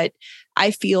myself what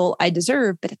I feel I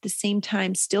deserve, but at the same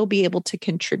time still be able to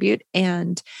contribute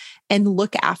and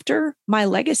look after my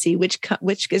legacy, which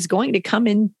is going to come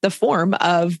in the form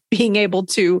of being able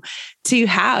to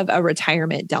have a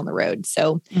retirement down the road.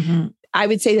 So I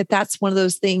would say that that's one of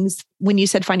those things. When you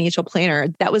said financial planner,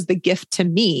 that was the gift to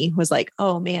me, was like,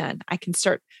 oh man, I can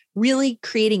start really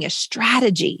creating a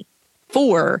strategy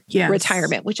for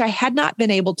retirement, which I had not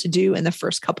been able to do in the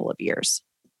first couple of years.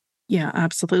 Yeah,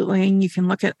 absolutely. And you can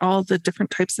look at all the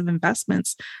different types of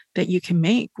investments that you can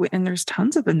make. And there's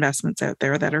tons of investments out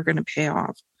there that are going to pay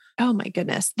off. Oh my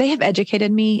goodness. They have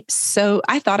educated me. So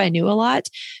I thought I knew a lot,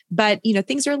 but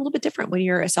things are a little bit different when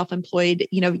you're a self-employed.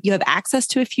 You have access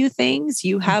to a few things,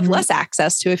 you have less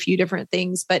access to a few different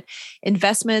things, but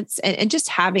investments and just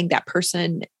having that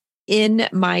person in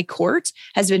my court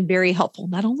has been very helpful,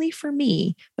 not only for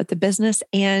me, but the business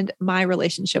and my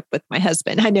relationship with my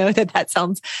husband. I know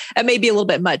that may be a little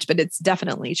bit much, but it's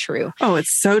definitely true. Oh,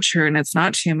 it's so true. And it's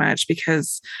not too much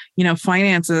because,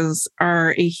 finances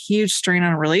are a huge strain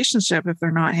on a relationship if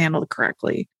they're not handled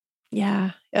correctly.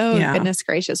 Yeah. Oh, goodness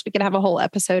gracious. We could have a whole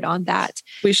episode on that.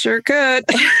 We sure could.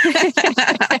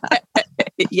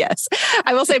 Yes.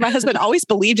 I will say my husband always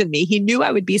believed in me. He knew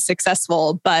I would be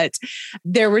successful, but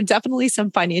there were definitely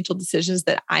some financial decisions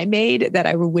that I made that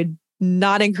I would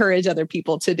not encourage other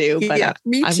people to do. But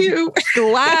me too. I'm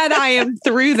glad I am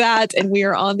through that and we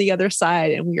are on the other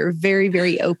side and we are very,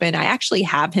 very open. I actually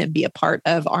have him be a part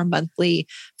of our monthly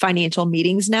financial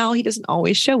meetings now. He doesn't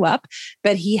always show up,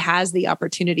 but he has the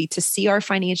opportunity to see our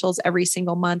financials every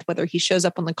single month, whether he shows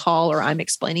up on the call or I'm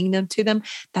explaining them to them.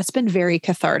 That's been very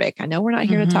cathartic. I know we're not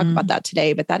here to talk about that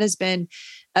today, but that has been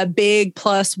a big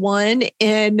 +1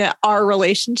 in our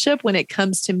relationship when it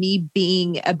comes to me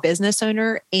being a business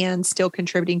owner and still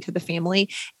contributing to the family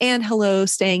and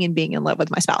staying and being in love with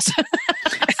my spouse.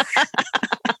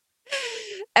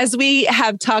 As we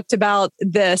have talked about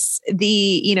this,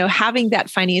 having that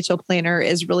financial planner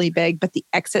is really big, but the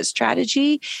exit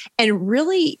strategy and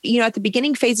really, at the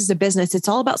beginning phases of business, it's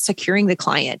all about securing the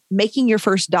client, making your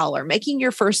first dollar, making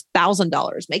your first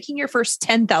 $1,000, making your first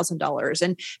 $10,000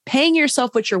 and paying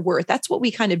yourself what you're worth. That's what we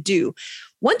kind of do.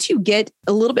 Once you get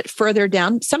a little bit further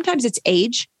down, sometimes it's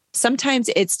age, sometimes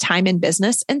it's time in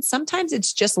business, and sometimes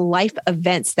it's just life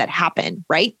events that happen,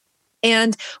 right?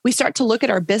 And we start to look at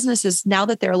our businesses now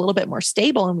that they're a little bit more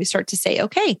stable and we start to say,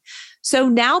 okay, so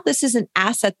now this is an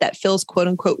asset that feels quote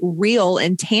unquote real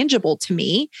and tangible to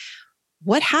me.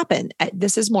 What happened?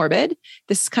 This is morbid.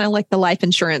 This is kind of like the life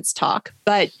insurance talk,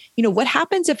 but what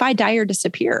happens if I die or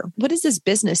disappear? What does this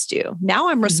business do? Now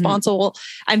I'm responsible.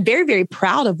 I'm very, very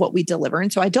proud of what we deliver.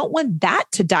 And so I don't want that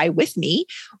to die with me.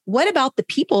 What about the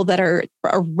people that are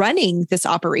running this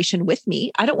operation with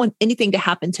me? I don't want anything to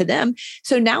happen to them.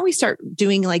 So now we start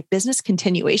doing like business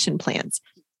continuation plans.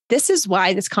 This is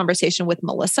why this conversation with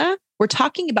Melissa, we're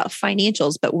talking about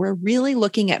financials, but we're really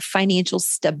looking at financial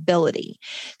stability.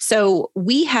 So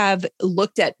we have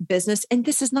looked at business, and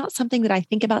this is not something that I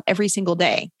think about every single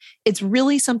day. It's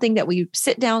really something that we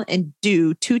sit down and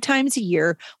do 2 times a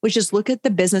year, which is look at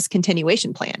the business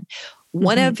continuation plan.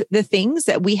 One of the things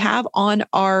that we have on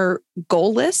our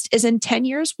goal list is in 10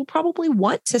 years, we'll probably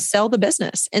want to sell the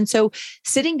business. And so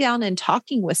sitting down and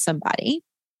talking with somebody,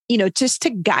 just to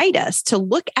guide us to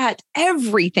look at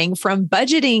everything from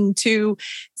budgeting to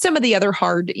some of the other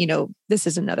hard, this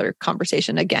is another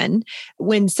conversation again.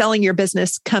 When selling your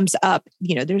business comes up,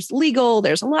 there's legal,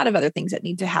 there's a lot of other things that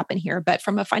need to happen here. But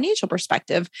from a financial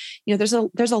perspective, there's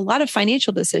a lot of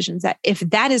financial decisions that if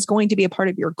that is going to be a part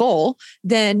of your goal,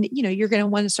 then, you're going to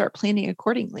want to start planning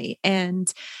accordingly.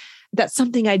 And that's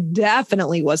something I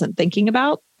definitely wasn't thinking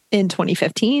about in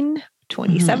 2015.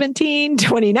 2017,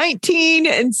 2019.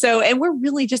 And we're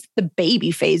really just the baby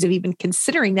phase of even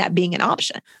considering that being an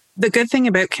option. The good thing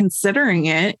about considering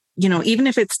it, even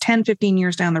if it's 10, 15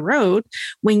 years down the road,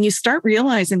 when you start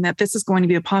realizing that this is going to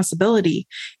be a possibility,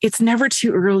 it's never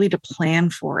too early to plan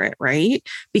for it, right?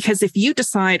 Because if you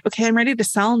decide, okay, I'm ready to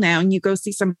sell now, and you go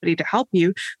see somebody to help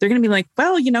you, they're going to be like,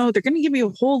 well, they're going to give you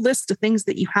a whole list of things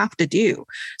that you have to do.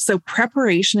 So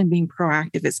preparation and being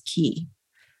proactive is key.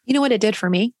 You know what it did for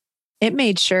me? It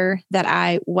made sure that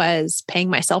I was paying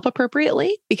myself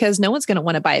appropriately, because no one's going to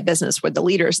want to buy a business where the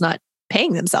leader is not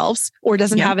paying themselves or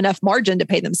doesn't have enough margin to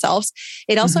pay themselves.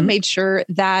 It also made sure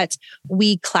that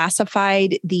we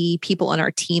classified the people on our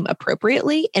team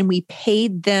appropriately and we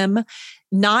paid them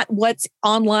not what's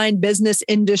online business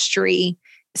industry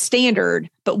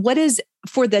standard, but what is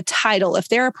for the title, if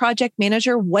they're a project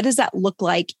manager, what does that look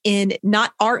like in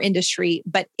not our industry,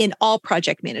 but in all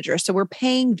project managers? So we're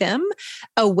paying them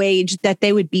a wage that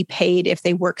they would be paid if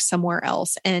they work somewhere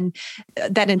else. And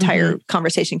that entire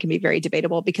conversation can be very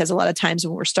debatable because a lot of times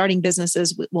when we're starting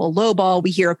businesses, we'll lowball.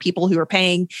 We hear of people who are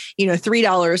paying, $3,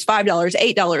 $5,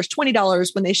 $8,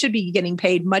 $20 when they should be getting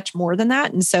paid much more than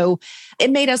that. And so it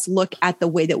made us look at the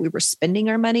way that we were spending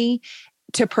our money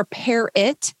to prepare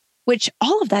it, which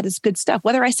all of that is good stuff,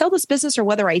 whether I sell this business or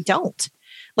whether I don't.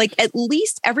 Like at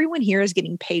least everyone here is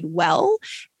getting paid well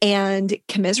and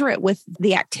commiserate with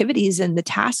the activities and the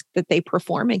tasks that they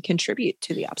perform and contribute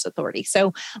to the Ops Authority.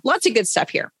 So lots of good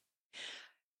stuff here.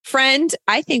 Friend,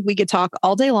 I think we could talk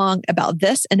all day long about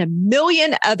this and a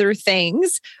million other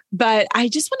things, but I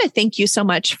just want to thank you so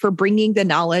much for bringing the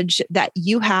knowledge that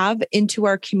you have into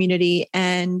our community.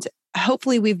 And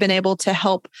hopefully we've been able to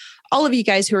help all of you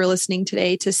guys who are listening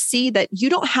today to see that you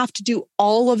don't have to do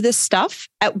all of this stuff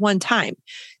at one time.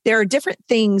 There are different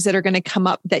things that are going to come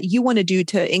up that you want to do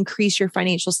to increase your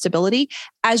financial stability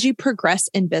as you progress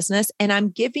in business. And I'm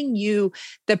giving you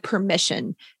the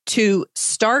permission to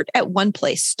start at one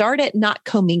place, start at not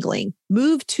commingling,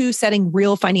 move to setting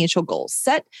real financial goals,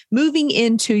 moving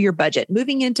into your budget,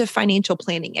 moving into financial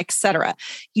planning, etc.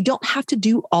 You don't have to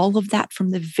do all of that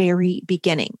from the very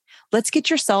beginning. Let's get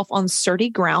yourself on sturdy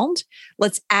ground.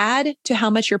 Let's add to how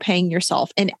much you're paying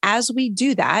yourself. And as we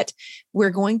do that, we're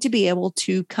going to be able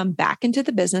to come back into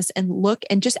the business and look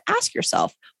and just ask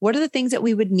yourself, what are the things that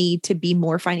we would need to be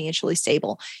more financially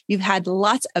stable? You've had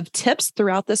lots of tips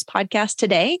throughout this podcast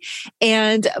today.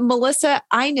 And Melissa,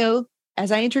 I know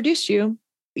as I introduced you,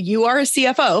 you are a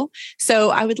CFO. So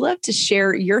I would love to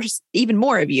share even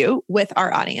more of you with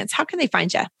our audience. How can they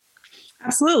find you?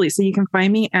 Absolutely. So you can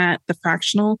find me at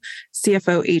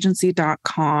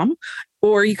thefractionalcfoagency.com,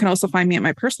 or you can also find me at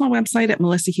my personal website at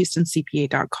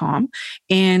melissahoustoncpa.com.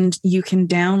 And you can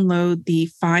download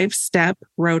the 5-step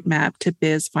roadmap to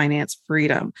biz finance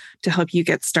freedom to help you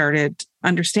get started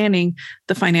understanding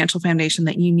the financial foundation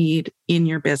that you need in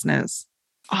your business.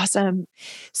 Awesome.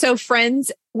 So friends,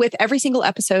 with every single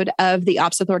episode of the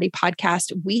Ops Authority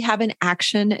podcast, we have an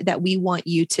action that we want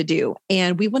you to do.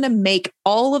 And we want to make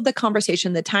all of the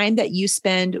conversation, the time that you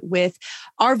spend with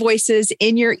our voices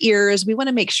in your ears, we want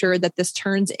to make sure that this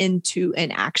turns into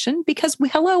an action because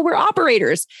we're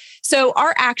operators. So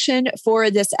our action for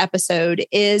this episode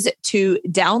is to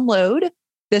download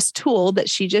this tool that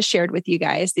she just shared with you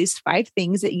guys, these 5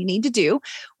 things that you need to do.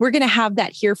 We're going to have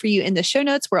that here for you in the show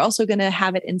notes. We're also going to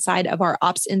have it inside of our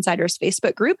Ops Insiders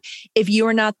Facebook group. If you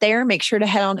are not there, make sure to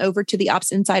head on over to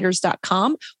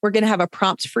theopsinsiders.com. We're going to have a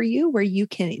prompt for you where you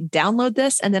can download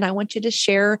this. And then I want you to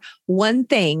share one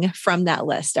thing from that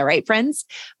list. All right, friends?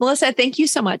 Melissa, thank you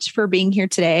so much for being here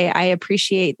today. I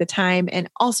appreciate the time and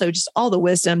also just all the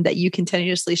wisdom that you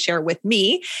continuously share with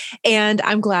me. And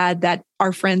I'm glad that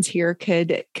our friends here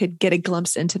could get a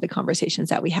glimpse into the conversations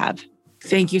that we have.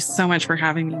 Thank you so much for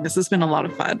having me. This has been a lot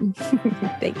of fun.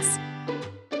 Thanks.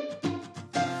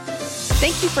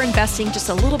 Thank you for investing just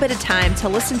a little bit of time to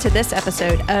listen to this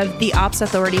episode of the Ops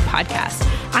Authority podcast.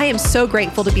 I am so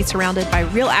grateful to be surrounded by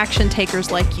real action takers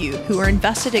like you who are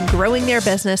invested in growing their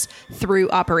business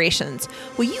through operations.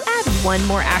 Will you add one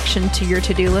more action to your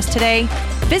to-do list today?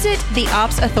 Visit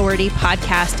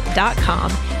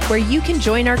theopsauthoritypodcast.com where you can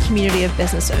join our community of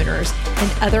business owners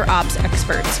and other ops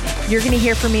experts. You're going to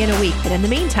hear from me in a week, but in the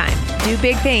meantime, do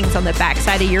big things on the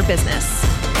backside of your business.